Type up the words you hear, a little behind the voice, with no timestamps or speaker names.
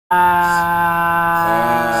Okay,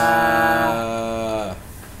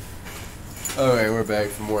 we're back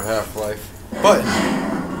for more Half-Life. But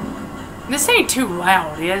this ain't too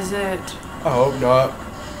loud, is it? I hope not.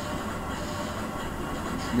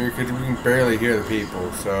 I mean, because we can barely hear the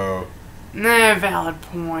people, so. Nah, valid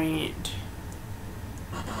point.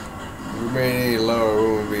 If we made it any lower,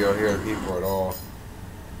 we wouldn't be able to hear the people at all.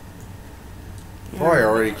 Yeah. Probably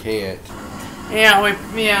already can't. Yeah,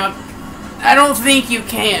 I don't think you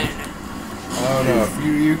can. I don't know. If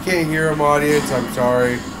you can't hear them, audience, I'm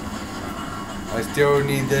sorry. I still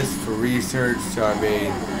need this for research, so I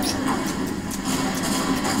mean.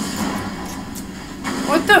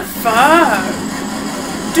 What the fuck?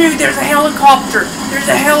 Dude, there's a helicopter! There's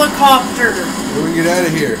a helicopter! We can get out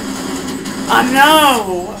of here. I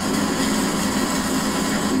know!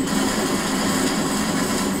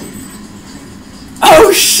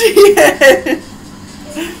 Oh shit!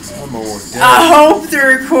 I'm almost dead. I hope the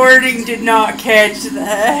recording did not catch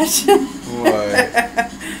that. What?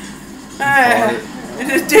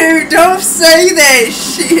 Dude, don't say that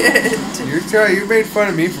shit! You made fun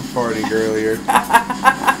of me for farting earlier.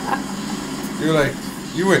 You're like,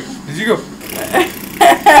 you went, did you go?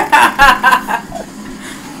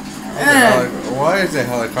 Why is the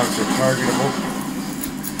helicopter targetable?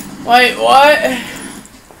 Wait, what?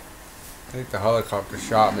 I think the helicopter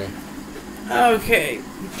shot me. Okay.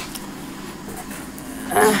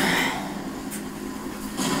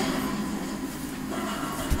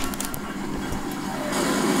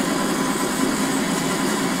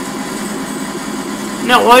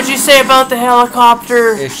 No, what'd you say about the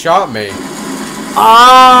helicopter? It shot me.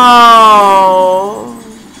 Oh.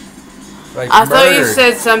 Like I thought you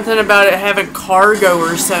said something about it having cargo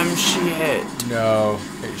or some shit. No,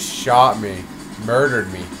 it shot me.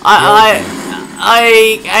 Murdered me. I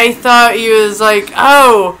thought you was like,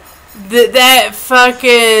 oh, that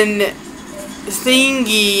fucking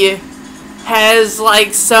thingy has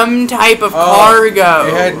like some type of cargo.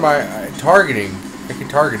 It had my targeting. I can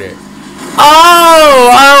target it.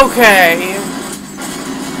 Oh, okay.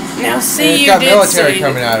 Now see, it's you got did military say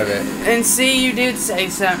coming out of it. And see, you did say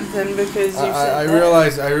something because you said I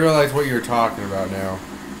realize what you're talking about now.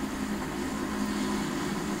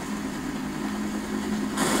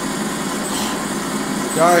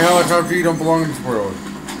 Die, helicopter! You don't belong in this world.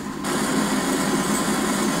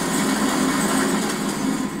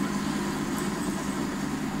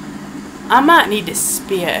 I might need to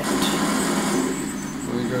spit.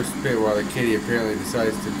 Let me go spit while the kitty apparently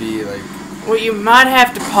decides to be like. Well, you might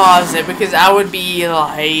have to pause it because I would be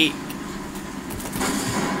like,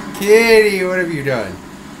 Kitty, what have you done?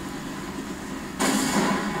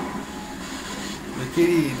 The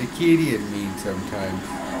kitty is mean sometimes.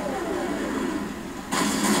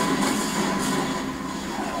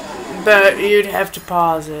 but you'd have to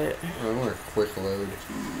pause it. I want a quick load.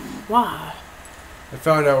 Why? I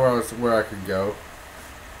found out where I could go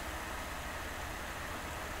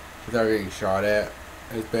without getting shot at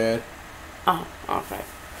as bad. Oh, okay.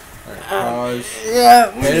 Alright, pause.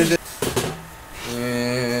 Yeah. Edit it.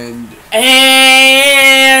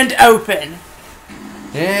 And open.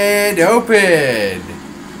 And open.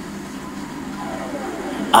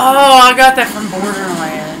 Oh, I got that from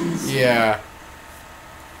Borderlands. Yeah.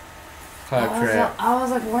 Claptrap. I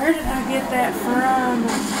was like, where did I get that from?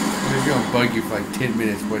 It was gonna bug you for like 10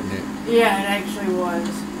 minutes, wasn't it? Yeah, it actually was.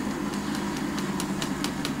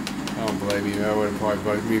 I don't blame you. That would have probably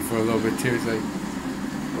bugged me for a little bit too. It's like,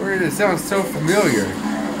 where did it sound so familiar?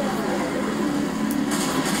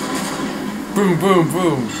 Boom, boom,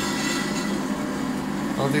 boom.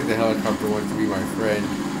 I don't think the helicopter wants to be my friend.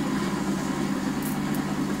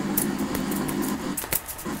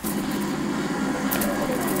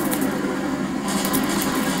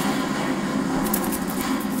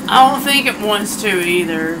 I don't think it wants to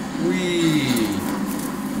either. Whee!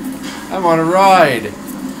 I'm on a ride.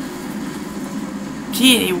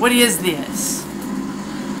 Kitty, what is this?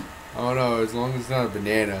 I don't know, as long as it's not a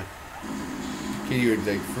banana. Kitty would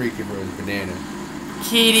like freak if it was a banana.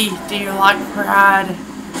 Kitty, do you like pride?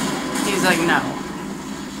 He's like, no.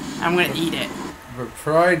 I'm gonna eat it. But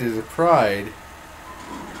pride is a pride.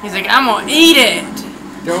 He's like, I'm gonna eat it!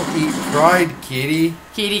 Don't eat pride, kitty.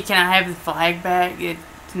 Kitty, can I have the flag back? It's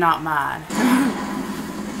not mine.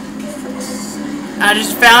 I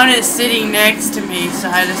just found it sitting next to me, so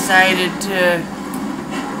I decided to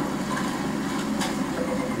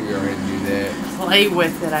Go ahead and do that. play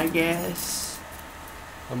with it, I guess.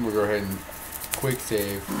 I'm gonna go ahead and quick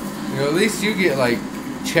save. You know, at least you get like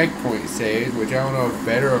checkpoint saves, which I don't know if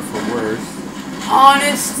better or for worse.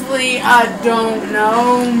 Honestly, I don't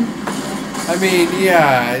know. I mean,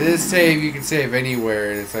 yeah, this save, you can save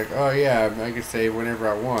anywhere, and it's like, oh yeah, I can save whenever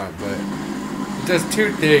I want, but it does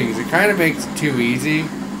two things. It kind of makes it too easy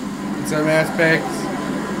in some aspects,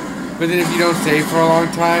 but then if you don't save for a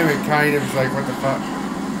long time, it kind of is like, what the fuck?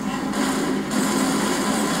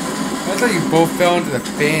 I thought you both fell into the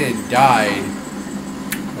fan and died,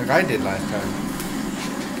 like I did last time.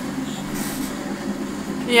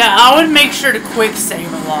 Yeah, I would make sure to quick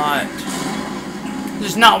save a lot.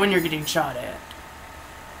 Just not when you're getting shot at.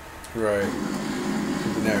 Right.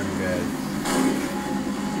 That would be bad.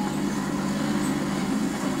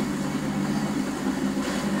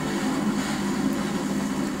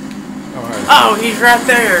 Oh, hi. Oh, he's right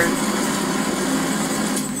there.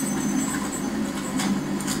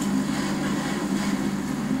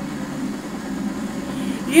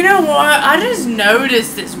 You know what? I just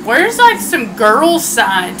noticed this. Where's like some girl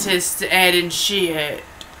scientists at and shit?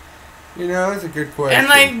 You know, that's a good question. And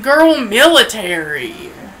like girl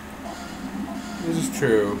military. This is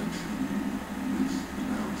true.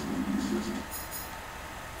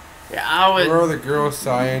 Yeah, I would. Where are the girl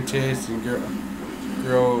scientists and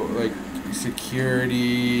girl like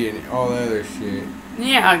security and all that other shit?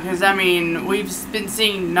 Yeah, because I mean, we've been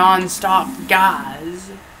seeing non-stop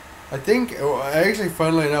guys. I think, actually,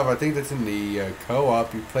 funnily enough, I think that's in the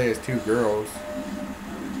co-op. You play as two girls.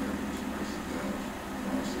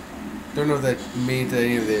 Don't know if that means that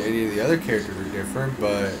any of the other characters are different,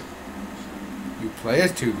 but you play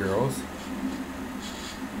as two girls.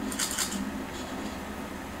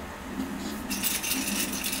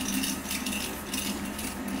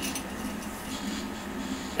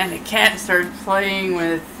 And the cat started playing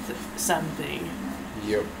with something.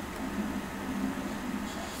 Yep.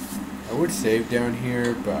 I would save down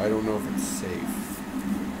here, but I don't know if it's safe.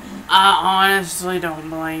 I honestly don't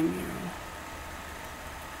blame you.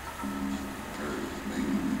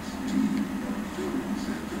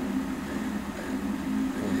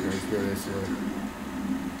 Okay, let's go this way.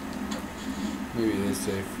 Maybe it is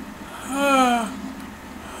safe.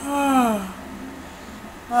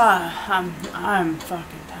 I'm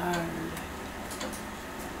fucking tired.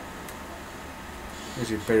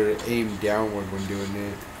 It's better to aim downward when doing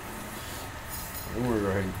it. I'm gonna go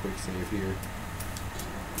ahead and quick save here.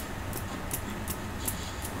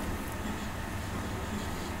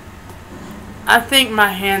 I think my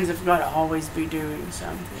hands have got to always be doing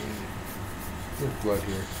something. There's blood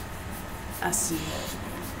here. I see it.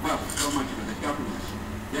 Well, so much for the government.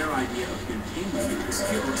 Their idea of containment is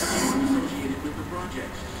still associated with the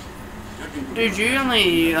project. Dude, you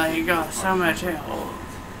only like got so much health.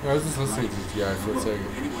 I was just listening to these guys for a second.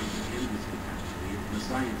 Anyone can end this catastrophe is the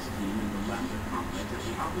science team in the Lambda complex at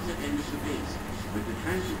the opposite end of the base. With the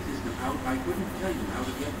transit system out, I couldn't tell you how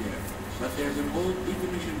to get there. But there's an old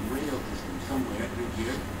decommissioned rail system somewhere through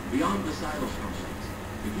here, beyond the silo complex.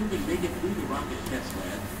 If you can make it through the rocket test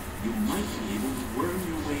lab, you might be able to worm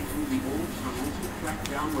your way through the old tunnels and track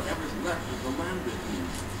down whatever's left of the Lambda team.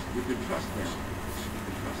 You can trust them. You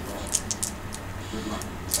can trust all. Good luck.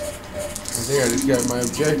 I think I just got my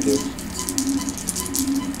objective.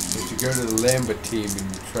 Is to go to the Lambda team and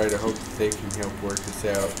try to hope that they can help work this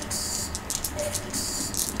out.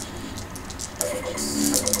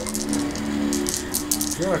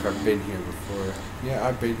 I feel like I've been here before. Yeah,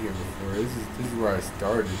 I've been here before. This is where I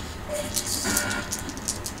started.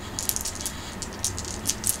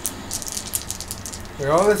 Like,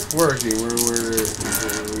 all this working,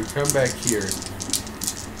 we come back here.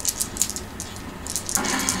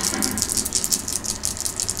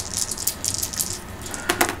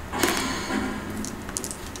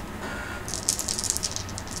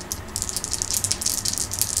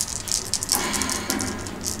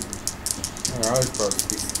 Oh, I was about to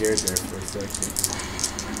be scared there for a second.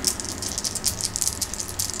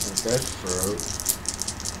 Oh, that's broke.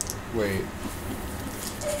 Wait.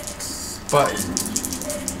 Button.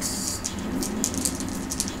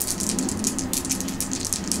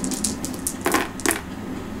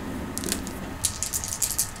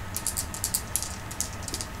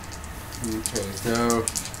 Okay, so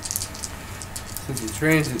since the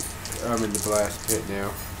transit, I'm in the blast pit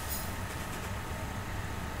now.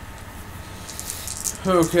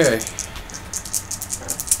 Okay.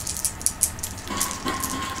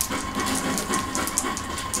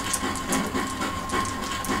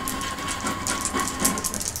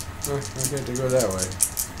 Oh, I get to go that way.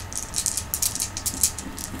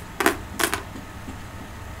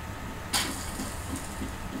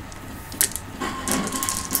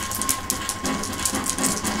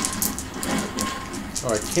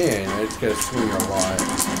 Oh, I can. I just gotta swing a lot.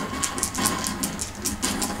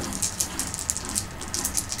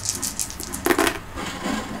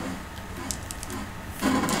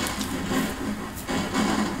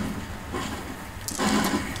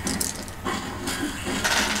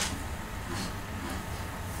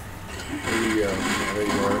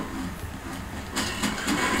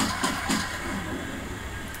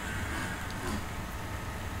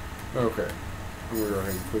 Okay. I'm gonna go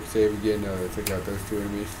ahead and quick save again now that I took out those two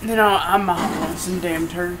enemies. You know, I might want some damn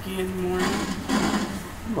turkey in the morning.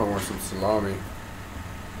 I might want some salami.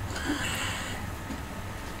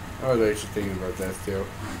 I was actually thinking about that still.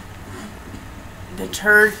 The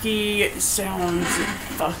turkey sounds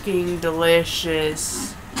fucking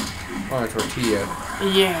delicious. On a tortilla.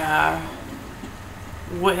 Yeah.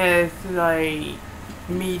 With, like,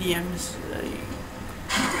 mediums. Like,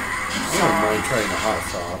 I don't mind trying the hot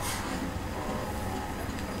sauce.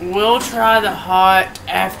 we'll try the hot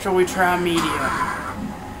after we try medium.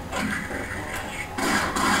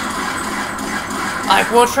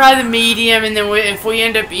 Like, we'll try the medium, and then if we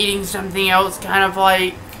end up eating something else, kind of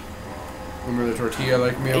like... Remember the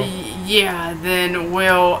tortilla-like meal? Yeah, then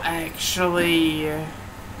we'll actually...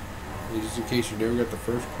 Just in case you never got the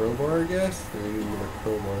first crowbar, I guess? No, you didn't get a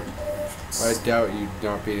crowbar. I doubt you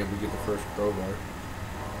not being able to get the first crowbar.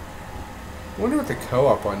 I wonder what the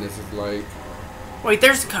co-op on this is like. Wait,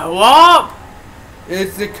 there's co-op?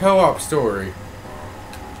 It's the co-op story.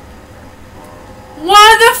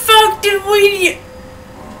 Why the fuck did we...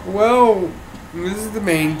 Well, this is the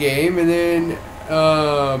main game, and then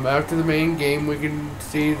after the main game we can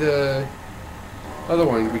see the other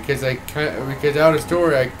one, because out of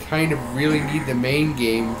story I kind of really need the main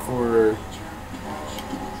game for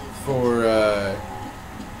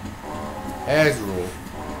Azrael.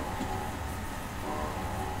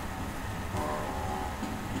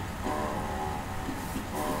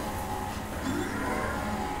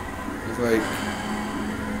 It's like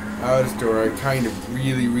out of story I kind of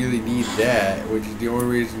really need that, which is the only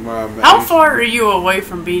reason why I'm... How far are you away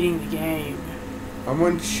from beating the game? I'm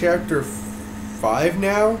on chapter 5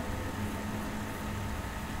 now.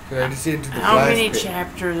 I just into the How many pit.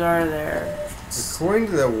 chapters are there? According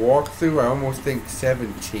to the walkthrough, I almost think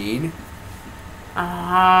 17.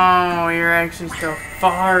 Oh, you're actually still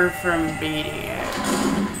far from beating it.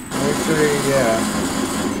 Actually, yeah.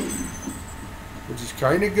 Which is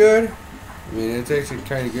kind of good. I mean, it's actually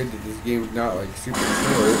kind of good that this game's not like super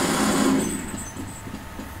short.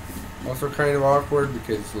 Also kind of awkward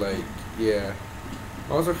because, like, yeah.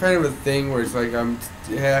 Also kind of a thing where it's like I'm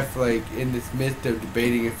half like in this midst of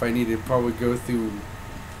debating if I need to probably go through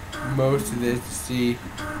most of this to see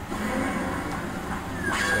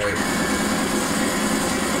like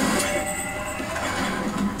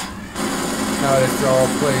how this all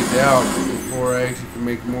plays out before I actually can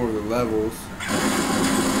make more of the levels.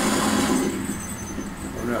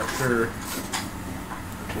 I'm not sure.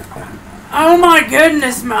 Oh my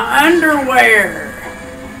goodness, my underwear!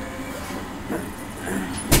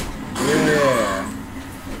 Yeah.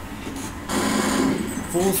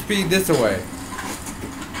 Full speed this away.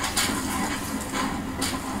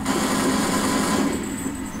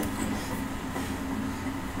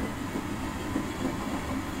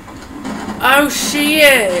 Oh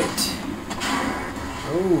shit!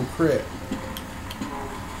 Oh, crit.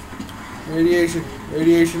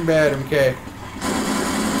 Radiation bad, okay.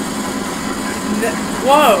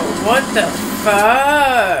 Whoa, what the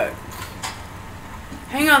fuck?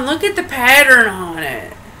 Hang on, look at the pattern on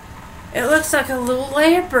it. It looks like a little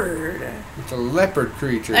leopard. It's a leopard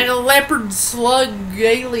creature. Like a leopard slug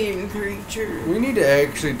alien creature. We need to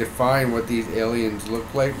actually define what these aliens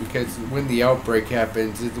look like, because when the outbreak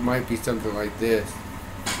happens, it might be something like this.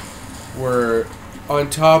 Where on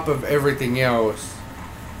top of everything else,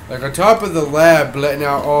 like on top of the lab letting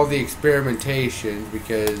out all the experimentation,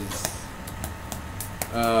 because,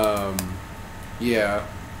 yeah.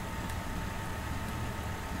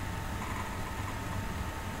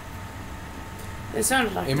 It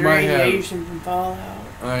sounded like It the might have- radiation from Fallout.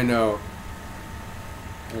 I know.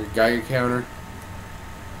 A Geiger counter.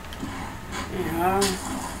 Yeah.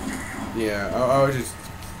 Yeah, I was just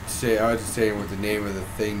saying what the name of the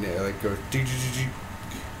thing that like goes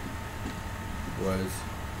was.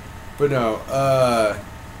 But no,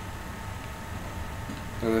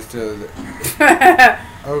 and let's do it.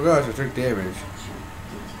 Oh gosh, I took damage.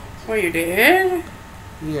 Well, you did?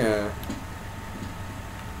 Yeah.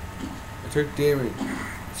 I took damage.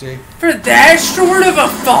 See? For that short of a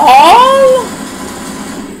fall?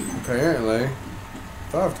 Apparently. I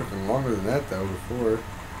thought it took longer than that though before.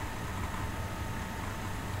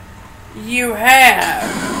 You have.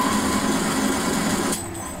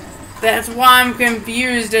 That's why I'm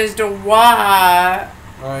confused as to why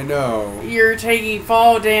I know. you're taking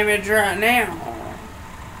fall damage right now.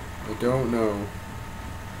 I don't know.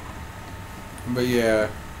 But yeah.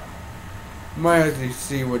 We might have to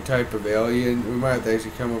see what type of alien. We might have to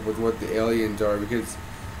actually come up with what the aliens are, because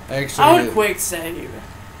actually I would quick save.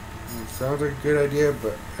 it sounds like a good idea,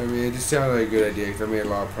 but I mean it just sounded like a good idea because I made a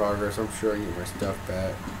lot of progress. I'm sure I can get my stuff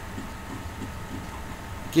back.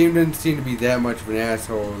 Game doesn't seem to be that much of an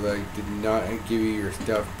asshole. Like, did not give you your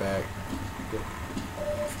stuff back.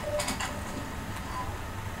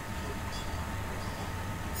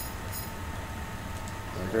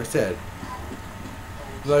 Like I said.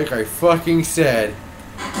 Like I fucking said.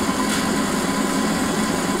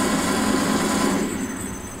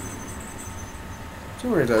 For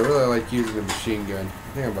some reason, I really like using the machine gun.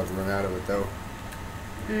 I think I'm about to run out of it though.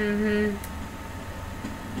 Mm-hmm.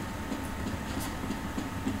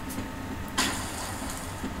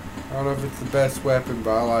 I don't know if it's the best weapon,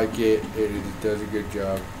 but I like it. It does a good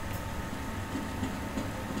job.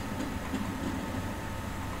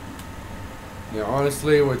 Now,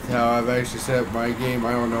 honestly, with how I've actually set up my game,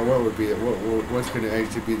 I don't know what would be what's going to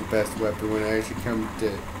actually be the best weapon when I actually come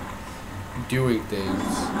to doing things.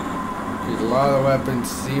 Because a lot of the weapons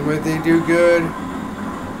seem like they do good.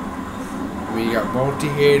 I mean, you got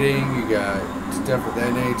multi-hitting, you got stuff of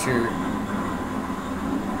that nature.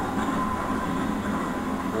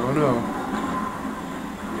 I don't know.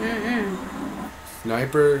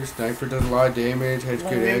 Sniper does a lot of damage, has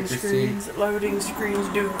good accuracy. Loading screens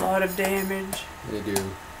do a lot of damage. They do.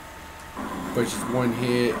 But just one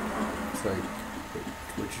hit, it's like,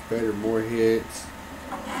 which is better, more hits.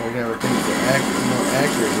 If I could have a thing for more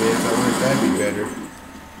accurate hits, I wonder if that'd be better.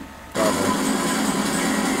 Probably.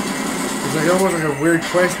 It's like almost like a weird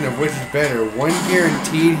question of which is better, one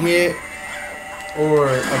guaranteed hit, or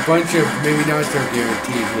a bunch of maybe not so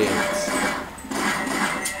guaranteed hits.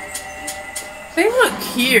 They look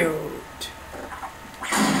cute. They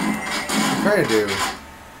kind of do.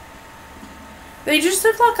 They just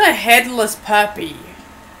look like a headless puppy.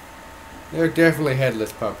 They're definitely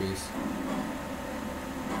headless puppies.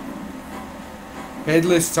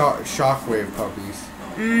 Headless shockwave puppies.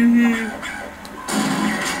 Mm-hmm.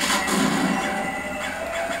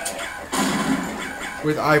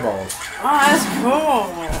 With eyeballs. Oh, that's cool.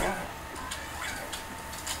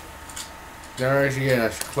 Now actually getting a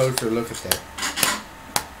closer look at that.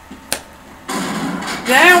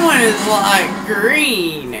 That one is like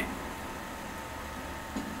green.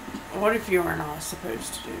 What if you were not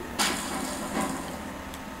supposed to do that?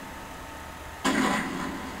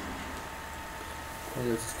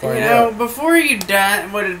 You know, before you would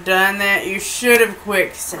have done that, you should have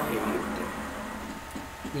quick saved.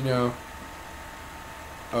 You know.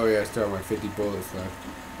 Oh yeah, I still have my 50 bullets left.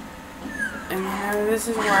 And you know, this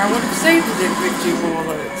is where I would have saved the 50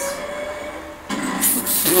 bullets.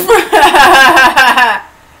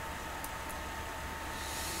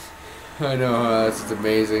 I know, this is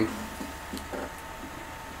amazing.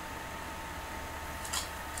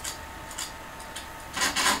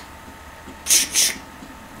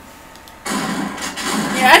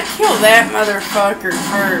 Yeah, I'd kill that motherfucker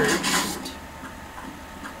first.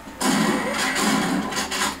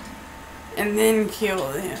 And then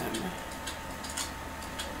kill them.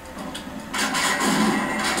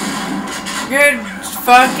 Good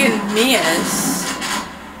fucking miss.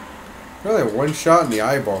 Really, one shot in the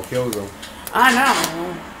eyeball kills him. I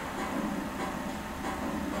know.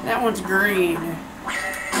 That one's green.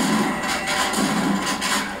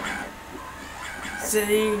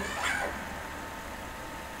 See?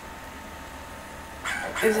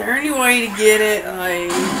 Is there any way to get it,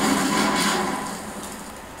 like...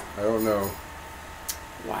 I don't know.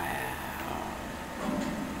 Wow.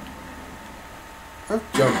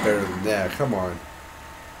 I've jumped better than that, come on.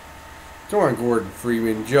 Come on, Gordon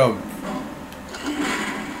Freeman, jump.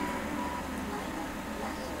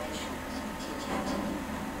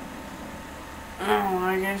 Oh,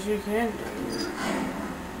 I guess you can do it.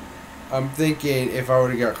 I'm thinking if I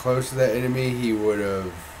would have got close to that enemy, he would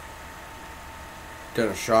have done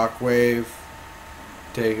a shockwave,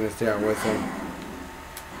 taking us down with him.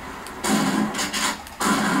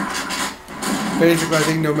 Basically, I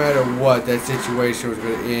think no matter what, that situation was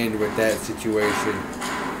going to end with that situation.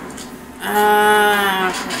 Okay.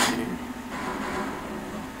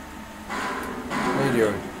 How you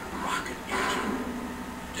doing? Rocket engine.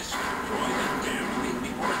 Destroy that damn thing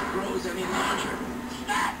before it grows any larger.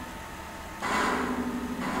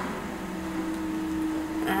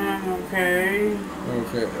 Okay.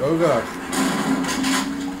 Okay. Oh gosh.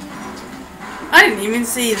 I didn't even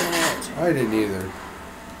see that. I didn't either.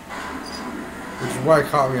 Which is why it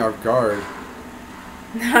caught me off guard.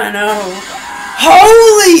 I know.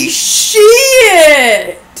 Holy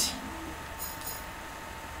shit!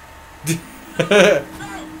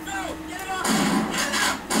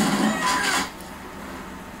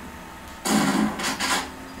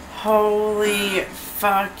 Holy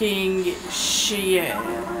fucking shit.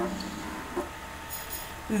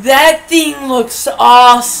 That thing looks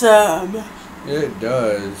awesome. It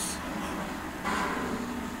does.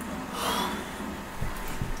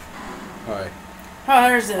 Hi. Oh,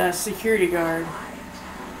 there's a security guard.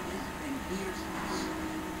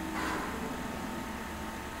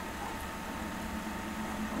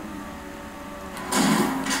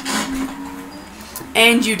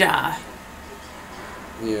 And you die.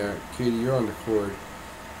 Yeah, Katie, you're on the cord.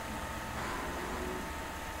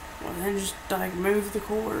 Well, then just, like, move the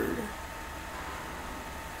cord.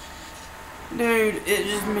 Dude, it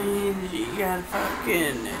just means you gotta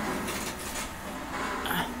fucking...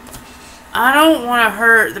 I don't want to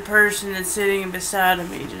hurt the person that's sitting beside of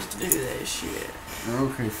me just to do that shit.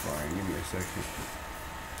 Okay, fine. Give me a second.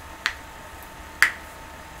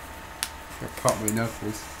 I pop my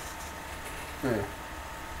knuckles. There.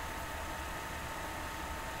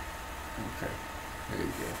 Okay. There you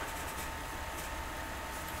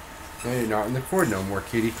go. Now you're not in the cord no more,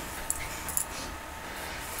 kitty.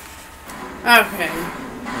 Okay.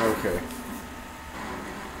 Okay.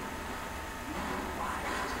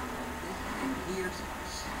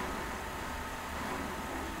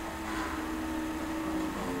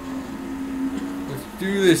 Let's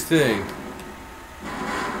do this thing.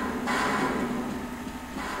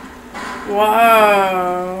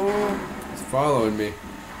 Whoa. It's following me.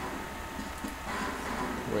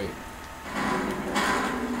 Wait.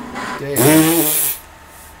 Damn.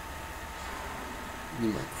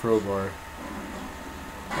 Need my crowbar.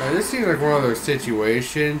 This seems like one of those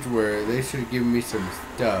situations where they should have given me some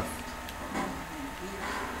stuff.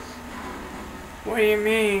 What do you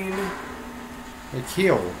mean? Like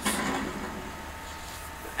heals.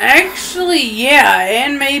 Actually, yeah,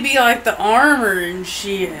 and maybe like the armor and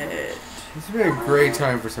shit. This would be a great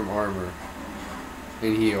time for some armor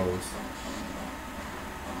and heals.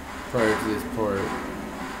 Prior to this part.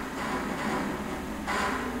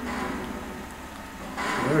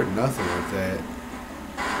 There's nothing like that.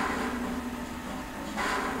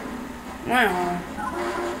 Wow.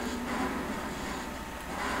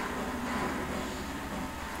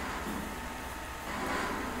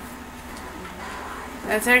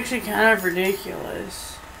 That's actually kind of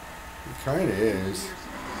ridiculous. It kind of is.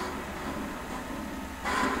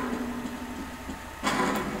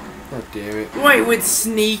 God damn it. Wait, would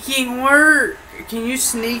sneaking work? Can you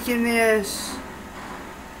sneak in this?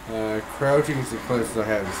 Crouching is the closest I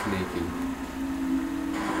have to sneaking.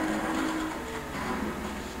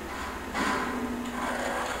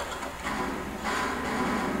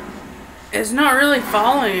 It's not really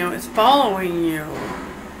following you, it's following you.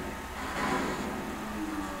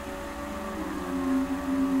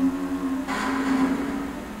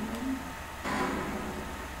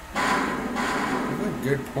 That's a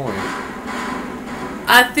good point.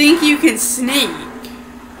 I think you can sneak.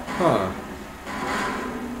 Huh.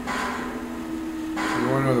 You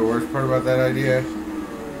wanna know the worst part about that idea?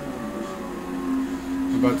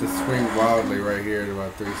 I'm about to swing wildly right here in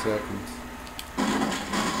about 3 seconds.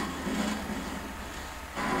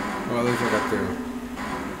 Well, at least I got through.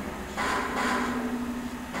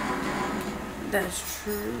 That's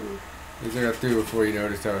true. At least I got through before you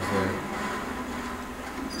noticed I was there.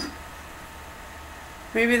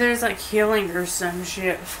 Maybe there's like healing or some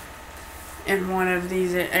shit in one of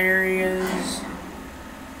these areas.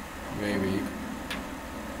 Maybe.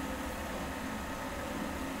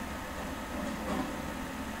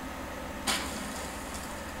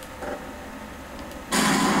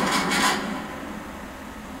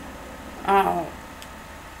 Oh.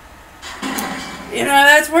 You know,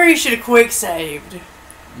 that's where you should have quick saved.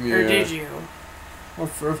 Yeah. Or did you? Well,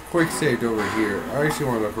 I've quick saved over here. I actually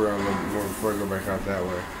want to look around a little bit more before I go back out that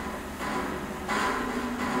way.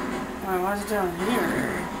 Wait, what's it doing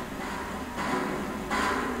here?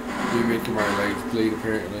 You're making my legs bleed,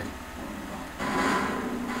 apparently.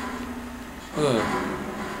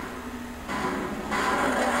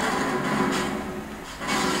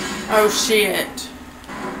 Oh shit.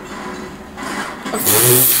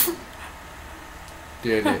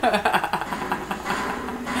 Did it.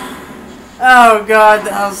 Oh god,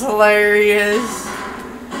 that was hilarious.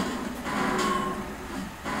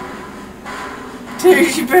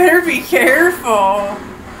 Dude, you better be careful.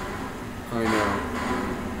 I know.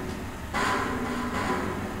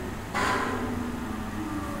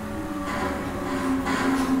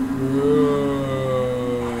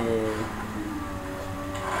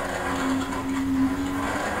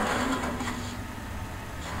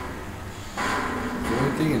 Is there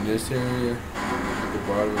anything in this area? At the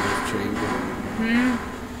bottom of this chamber?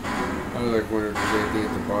 I was like wondering if there's anything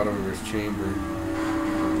at the bottom of this chamber.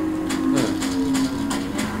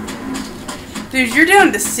 Dude, you're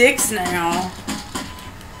down to 6 now.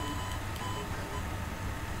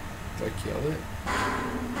 Did I kill it?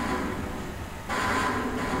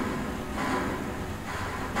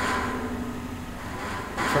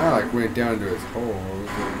 kind of like went down to his hole. Did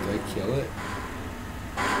I kill it?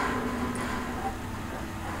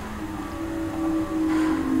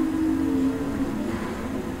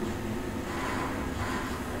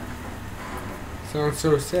 Sounds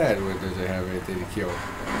so sad when it doesn't have anything to kill.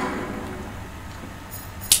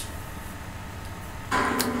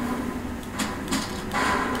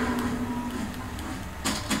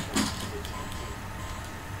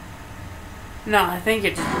 No, I think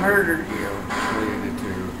it just murdered you. I did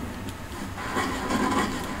too.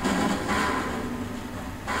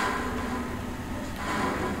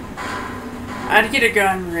 I'd get a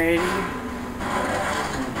gun ready. Oh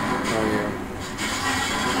yeah.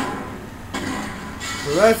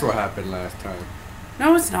 So that's what happened last time.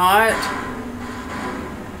 No, it's not.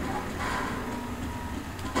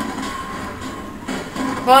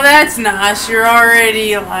 Well, that's nice. You're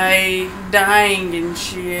already, like, dying and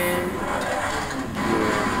shit.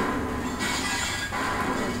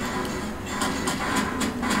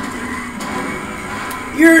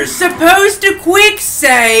 You're supposed to quick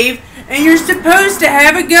save, and you're supposed to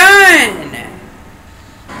have a gun.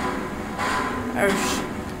 Oh shit.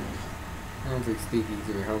 I don't think sneaking's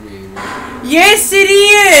gonna help me anymore. Yes, it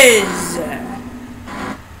is.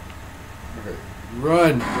 Okay,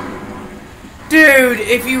 run. Dude,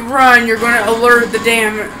 if you run, you're gonna alert the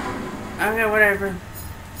damn. Okay, whatever.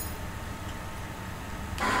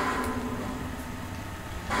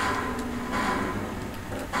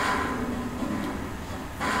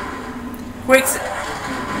 Quick.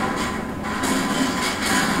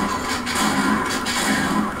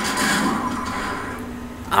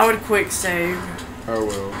 I would quick save. I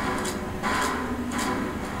will.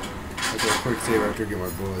 I do a quick save after I get my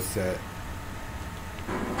bullets set.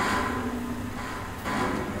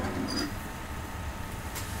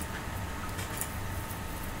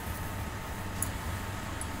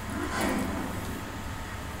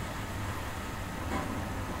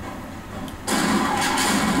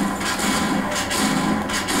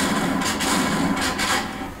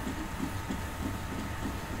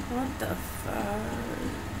 What the fuck?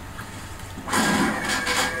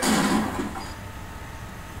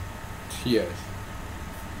 Yes.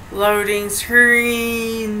 Loading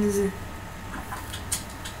screens.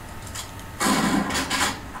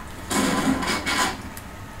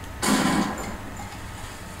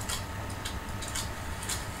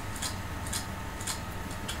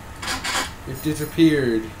 It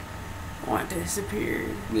disappeared. What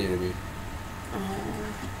disappeared? The enemy. Oh.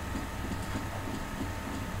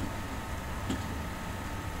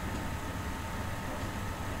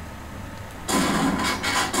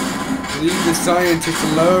 Leave the scientist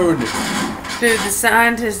alone. Dude, the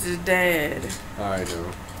scientist is dead. I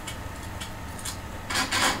know.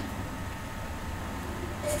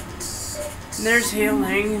 There's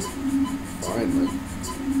healing. Finally.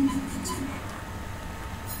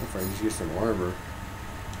 If I just get some armor.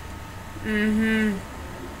 Mm-hmm.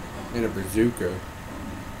 And a bazooka.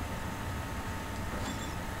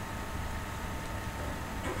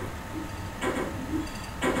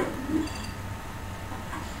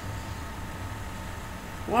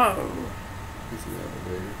 Whoa. This is an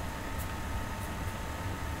elevator.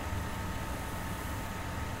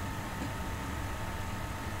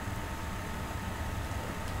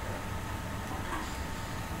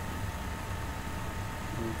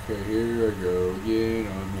 Okay, here I go again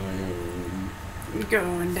on my own.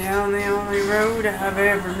 Going down the only road I've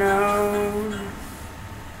ever known.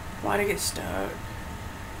 Why'd I get stuck?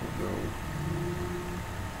 Oh no.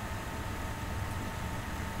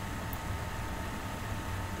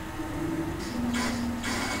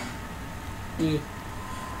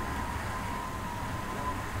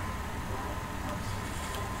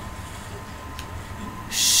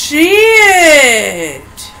 Shit!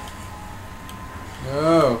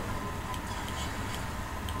 No.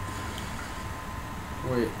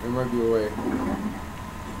 Wait, there might be a way.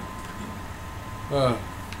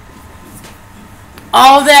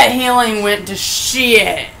 All that healing went to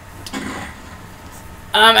shit.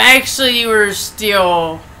 Actually, you were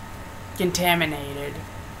still contaminated.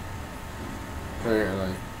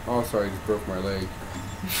 Apparently. Also, I just broke my leg.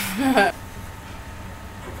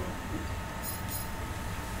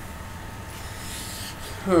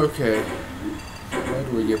 Okay. How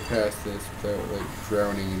do we get past this without, like,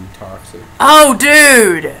 drowning in toxic? Oh,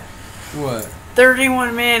 dude! What?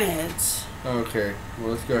 31 minutes. Okay. Well,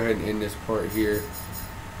 let's go ahead and end this part here.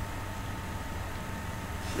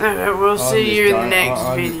 Alright, we'll see you in the next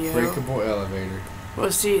on this video. breakable elevator.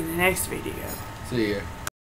 We'll see you in the next video. See ya.